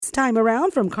This time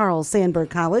around from Carl Sandburg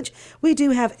College, we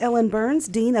do have Ellen Burns,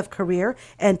 Dean of Career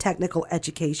and Technical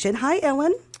Education. Hi,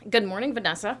 Ellen. Good morning,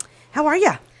 Vanessa. How are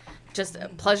you? Just a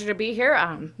pleasure to be here.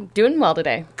 I'm doing well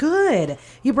today. Good.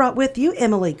 You brought with you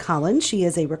Emily Collins. She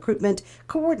is a recruitment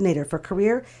coordinator for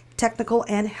career, technical,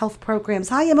 and health programs.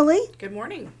 Hi, Emily. Good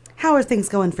morning. How are things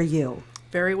going for you?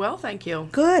 Very well, thank you.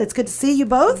 Good. It's good to see you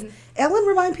both. Ellen,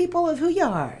 remind people of who you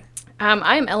are.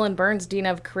 I am Ellen Burns, Dean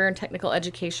of Career and Technical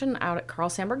Education out at Carl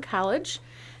Sandburg College.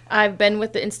 I've been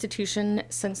with the institution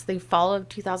since the fall of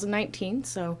 2019,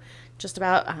 so just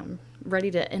about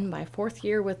ready to end my fourth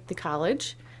year with the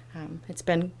college. It's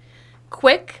been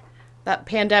quick. That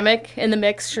pandemic in the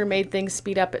mix sure made things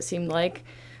speed up, it seemed like.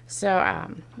 So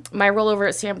my role over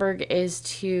at Sandburg is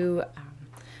to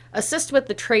assist with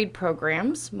the trade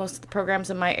programs. Most of the programs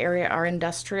in my area are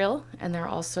industrial, and there are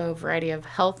also a variety of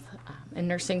health and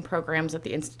nursing programs at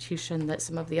the institution that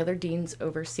some of the other deans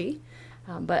oversee.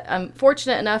 But I'm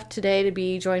fortunate enough today to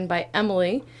be joined by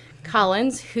Emily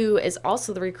Collins, who is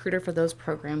also the recruiter for those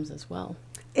programs as well.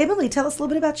 Emily, tell us a little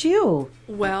bit about you.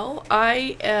 Well,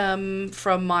 I am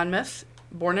from Monmouth,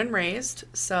 born and raised,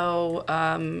 so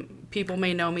people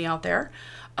may know me out there.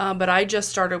 But I just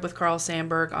started with Carl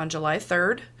Sandburg on July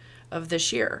 3rd of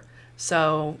this year.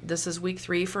 So this is week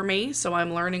 3 for me, so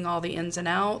I'm learning all the ins and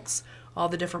outs, all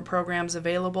the different programs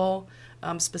available,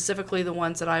 specifically the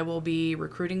ones that I will be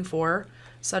recruiting for,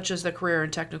 such as the career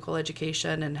and technical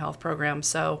education and health programs.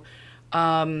 So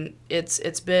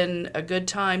it's been a good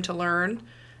time to learn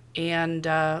and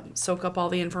soak up all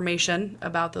the information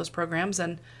about those programs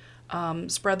and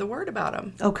spread the word about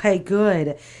them. Okay,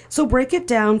 good. So break it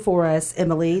down for us,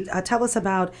 Emily. Tell us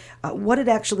about what it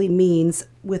actually means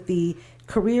with the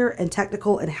career and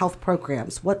technical and health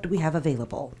programs. What do we have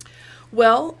available?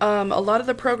 Well, a lot of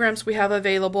the programs we have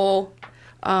available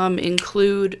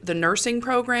include the nursing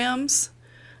programs,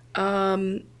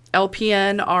 LPN,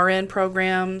 RN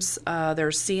programs.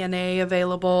 There's CNA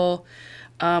available.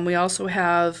 We also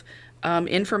have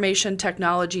information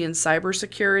technology and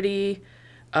cybersecurity.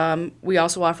 We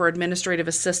also offer administrative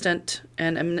assistant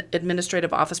and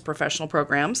administrative office professional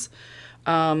programs,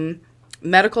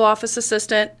 medical office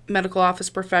assistant, medical office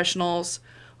professionals,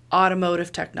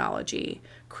 automotive technology,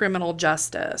 criminal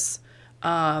justice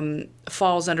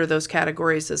falls under those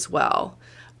categories as well.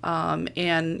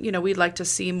 And, we'd like to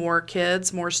see more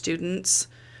kids, more students,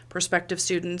 prospective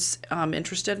students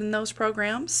interested in those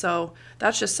programs. So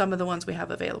that's just some of the ones we have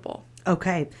available.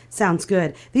 Okay, sounds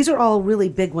good. These are all really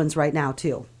big ones right now,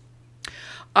 too.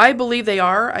 I believe they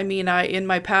are. I mean, in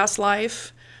my past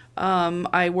life,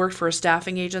 I worked for a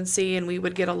staffing agency, and we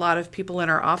would get a lot of people in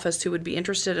our office who would be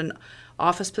interested in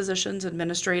office positions,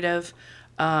 administrative,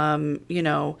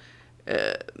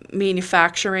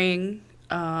 manufacturing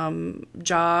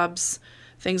jobs,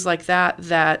 things like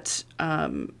that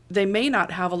they may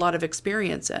not have a lot of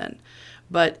experience in.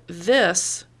 But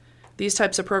these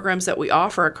types of programs that we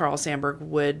offer at Carl Sandburg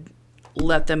would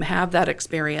let them have that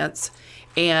experience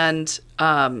and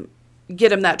get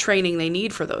them that training they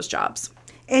need for those jobs.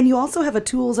 And you also have a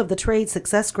Tools of the Trade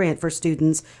Success Grant for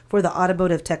students for the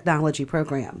automotive technology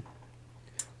program.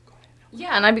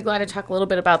 Yeah, and I'd be glad to talk a little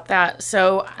bit about that.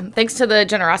 So thanks to the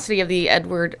generosity of the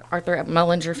Edward Arthur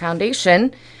Mellinger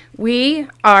Foundation, we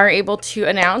are able to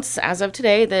announce as of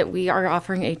today that we are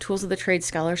offering a Tools of the Trade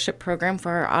Scholarship Program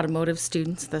for our automotive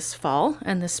students this fall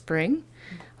and this spring.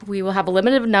 We will have a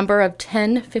limited number of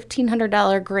 10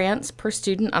 $1,500 grants per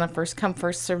student on a first-come,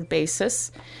 first-served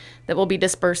basis that will be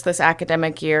dispersed this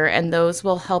academic year, and those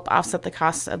will help offset the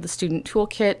costs of the student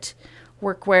toolkit,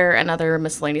 workwear, and other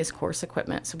miscellaneous course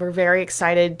equipment. So we're very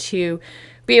excited to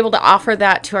be able to offer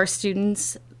that to our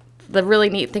students. The really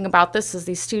neat thing about this is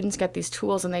these students get these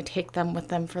tools and they take them with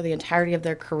them for the entirety of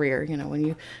their career. When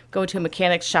you go to a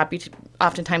mechanic's shop, you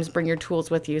oftentimes bring your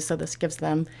tools with you. So this gives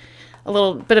them a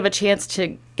little bit of a chance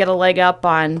to get a leg up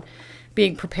on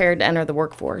being prepared to enter the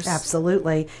workforce.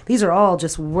 Absolutely. These are all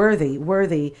just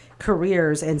worthy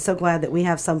careers, and so glad that we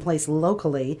have someplace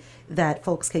locally that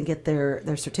folks can get their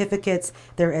certificates,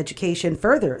 their education,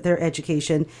 further their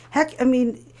education. Heck, I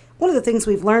mean, one of the things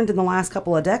we've learned in the last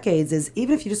couple of decades is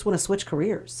even if you just want to switch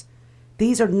careers,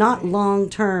 these are not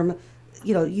long-term,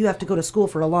 you have to go to school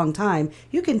for a long time.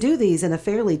 You can do these in a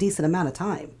fairly decent amount of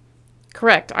time.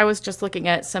 Correct. I was just looking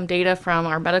at some data from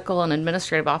our medical and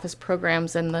administrative office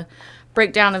programs and the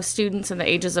breakdown of students and the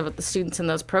ages of the students in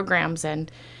those programs. And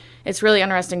it's really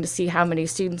interesting to see how many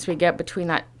students we get between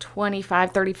that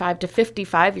 25, 35 to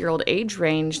 55-year-old age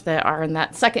range that are in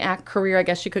that second act career, I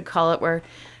guess you could call it, where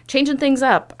changing things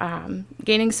up,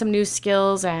 gaining some new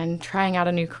skills and trying out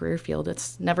a new career field.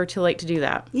 It's never too late to do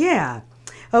that. Yeah.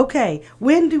 Okay,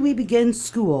 when do we begin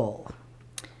school?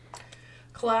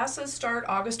 Classes start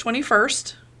August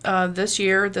 21st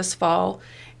this fall,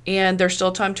 and there's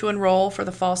still time to enroll for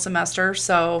the fall semester.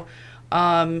 So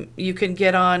you can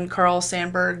get on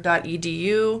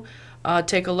carlsandburg.edu,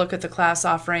 take a look at the class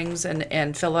offerings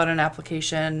and fill out an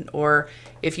application. Or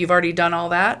if you've already done all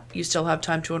that, you still have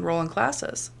time to enroll in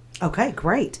classes. Okay,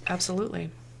 great. Absolutely.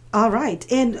 All right.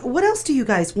 And what else do you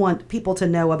guys want people to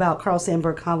know about Carl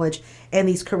Sandburg College and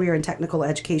these career and technical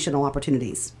educational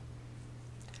opportunities?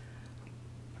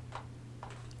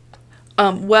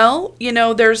 Well,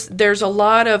 there's a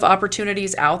lot of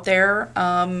opportunities out there.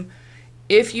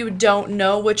 If you don't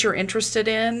know what you're interested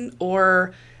in,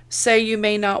 or say you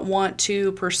may not want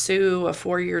to pursue a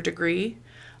 4-year degree,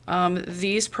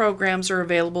 these programs are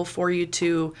available for you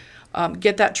to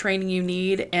get that training you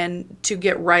need and to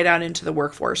get right out into the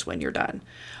workforce when you're done.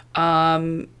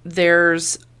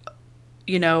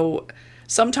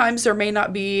 Sometimes there may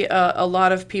not be a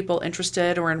lot of people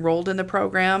interested or enrolled in the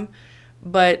program,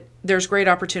 but there's great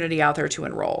opportunity out there to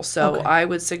enroll. So Okay. I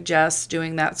would suggest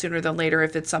doing that sooner than later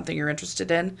if it's something you're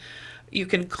interested in. You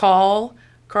can call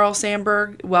Carl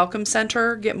Sandburg Welcome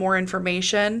Center, get more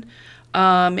information,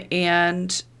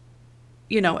 and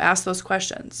ask those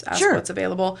questions, ask Sure. what's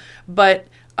available. But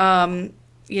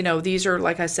these are,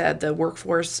 like I said, the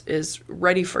workforce is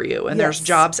ready for you, and there's Yes.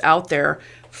 jobs out there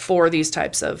for these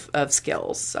types of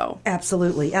skills. So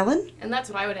Absolutely. Ellen? And that's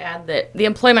what I would add, that the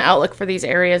employment outlook for these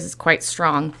areas is quite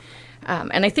strong.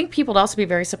 And I think people would also be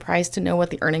very surprised to know what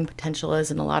the earning potential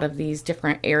is in a lot of these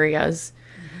different areas.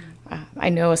 I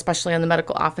know, especially on the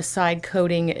medical office side,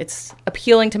 coding, it's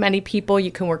appealing to many people.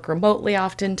 You can work remotely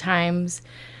oftentimes.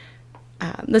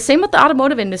 The same with the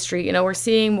automotive industry. We're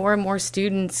seeing more and more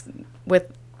students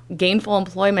with gainful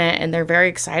employment, and they're very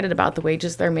excited about the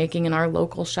wages they're making in our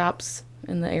local shops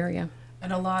in the area.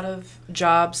 And a lot of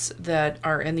jobs that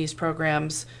are in these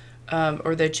programs,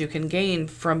 or that you can gain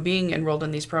from being enrolled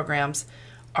in these programs,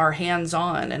 are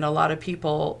hands-on, and a lot of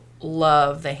people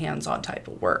love the hands-on type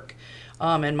of work.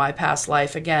 In my past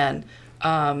life, again,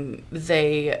 a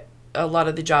lot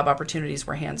of the job opportunities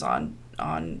were hands-on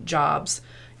jobs,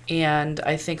 and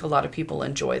I think a lot of people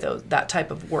enjoy that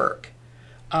type of work.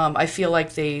 I feel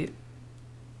like they're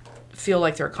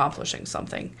accomplishing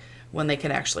something when they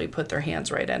can actually put their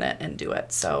hands right in it and do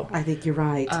it. So I think you're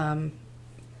right.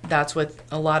 that's what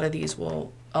a lot of these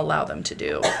will allow them to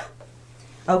do.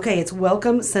 Okay, it's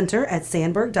Welcome Center at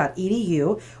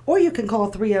sandburg.edu, or you can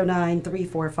call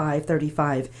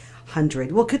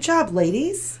 309-345-3500. Well, good job,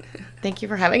 ladies. Thank you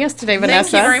for having us today,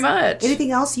 Vanessa. Thank you very much.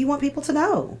 Anything else you want people to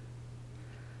know?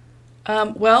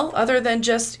 Well, other than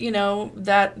just,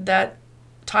 that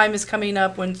time is coming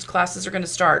up when classes are going to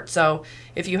start. So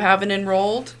if you haven't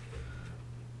enrolled,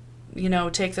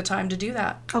 take the time to do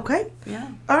that. Okay. Yeah.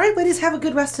 All right, ladies, have a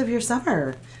good rest of your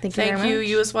summer. Thank you very Thank you. much.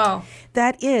 You as well.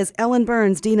 That is Ellen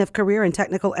Burns, Dean of Career and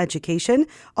Technical Education.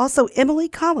 Also, Emily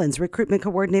Collins, Recruitment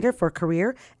Coordinator for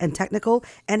Career and Technical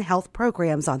and Health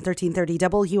Programs on 1330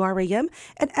 WRAM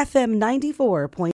and FM 94.